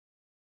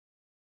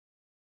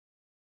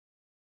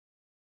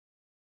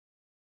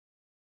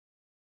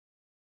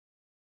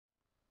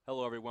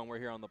Hello, everyone. We're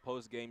here on the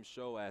post-game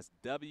show as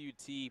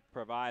WT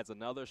provides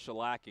another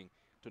shellacking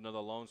to another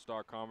Lone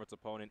Star Conference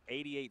opponent.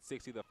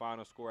 88-60 the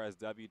final score as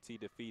WT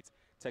defeats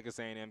Texas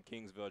A&M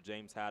Kingsville.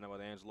 James Hadnot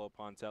with Angelo,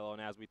 Pontello.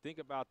 And as we think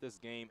about this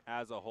game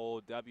as a whole,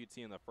 WT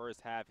in the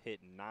first half hit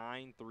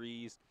 9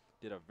 threes,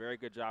 did a very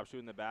good job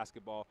shooting the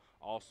basketball,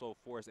 also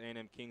forced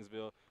A&M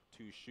Kingsville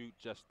to shoot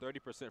just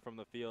 30% from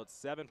the field,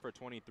 7 for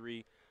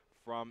 23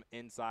 from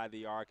inside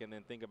the arc, and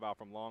then think about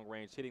from long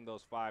range hitting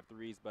those 5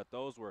 threes, but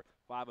those were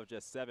 5 of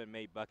just 7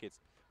 made buckets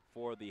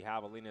for the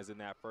Javelinas in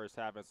that first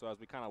half. And so as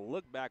we kind of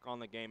look back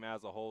on the game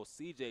as a whole,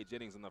 C.J.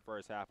 Jennings in the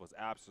first half was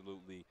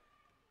absolutely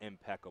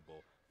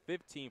impeccable.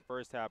 15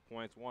 first half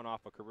points, one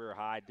off a career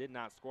high, did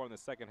not score in the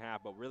second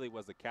half, but really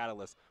was the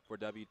catalyst for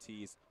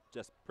WT's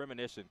just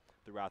premonition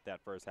throughout that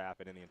first half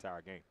and in the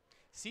entire game.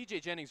 C.J.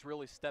 Jennings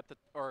really set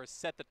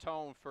the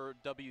tone for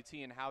WT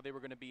and how they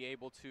were going to be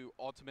able to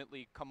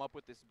ultimately come up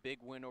with this big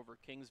win over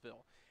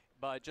Kingsville.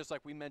 But just like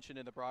we mentioned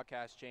in the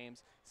broadcast,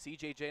 James,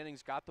 C.J.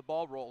 Jennings got the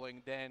ball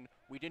rolling. Then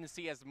we didn't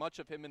see as much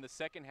of him in the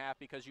second half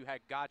because you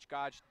had Gotch,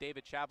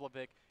 David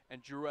Chavlovic,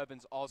 and Drew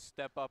Evans all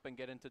step up and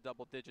get into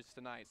double digits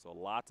tonight. So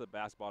lots of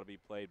basketball to be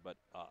played, but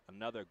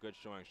another good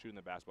showing shooting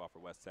the basketball for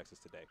West Texas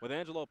today. With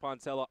Angelo,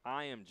 Pontello,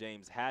 I am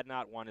James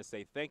Hadnot. Want to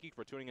say thank you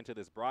for tuning into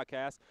this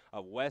broadcast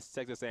of West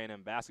Texas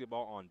A&M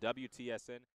basketball on WTSN.